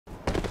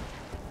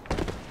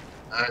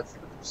I see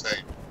what you're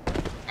saying.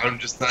 I'm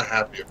just not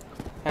happy.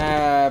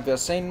 Have you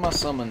seen my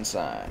summon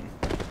sign?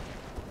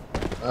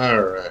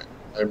 Alright.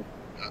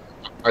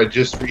 I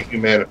just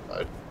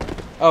rehumanified.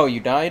 Oh, you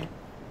died?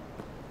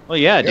 Well,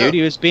 yeah, Yeah. dude,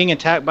 he was being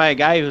attacked by a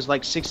guy who's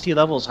like 60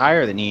 levels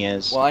higher than he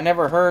is. Well, I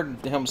never heard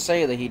him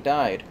say that he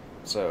died,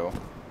 so...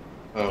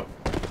 Oh.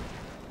 I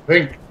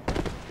think...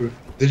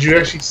 Did you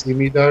actually see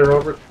me die,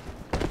 Robert?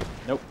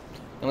 Nope.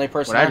 The only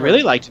person What I I'd heard-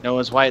 really like to know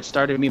is why it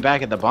started me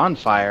back at the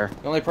bonfire.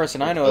 The only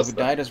person I know of who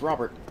died is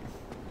Robert.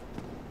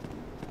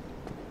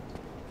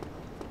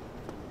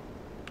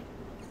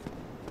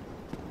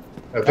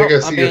 I think I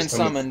see I'm your being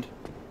summoned.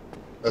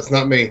 That's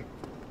not me.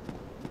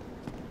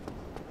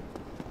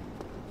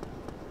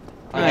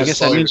 I just guess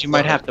saw that your means you might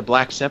summon. have to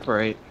black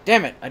separate.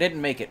 Damn it, I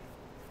didn't make it.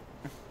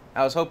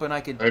 I was hoping I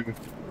could...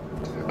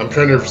 I'm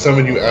trying to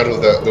summon you out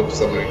of that. Nope,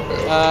 summoning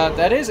failed.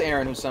 that is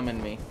Aaron who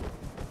summoned me.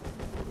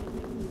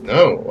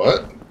 No,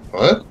 what?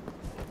 What?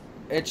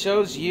 It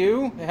shows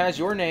you, it has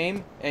your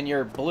name, and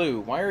you're blue.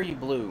 Why are you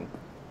blue?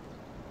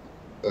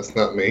 That's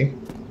not me.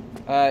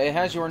 It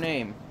has your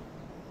name.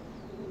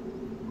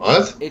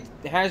 What? It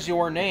has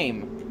your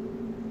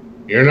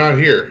name. You're not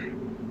here.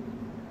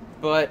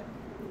 But...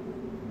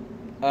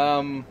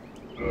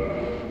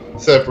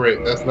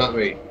 Separate. That's not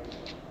me.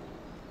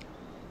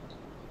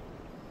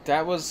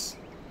 That was...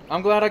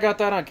 I'm glad I got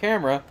that on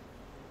camera.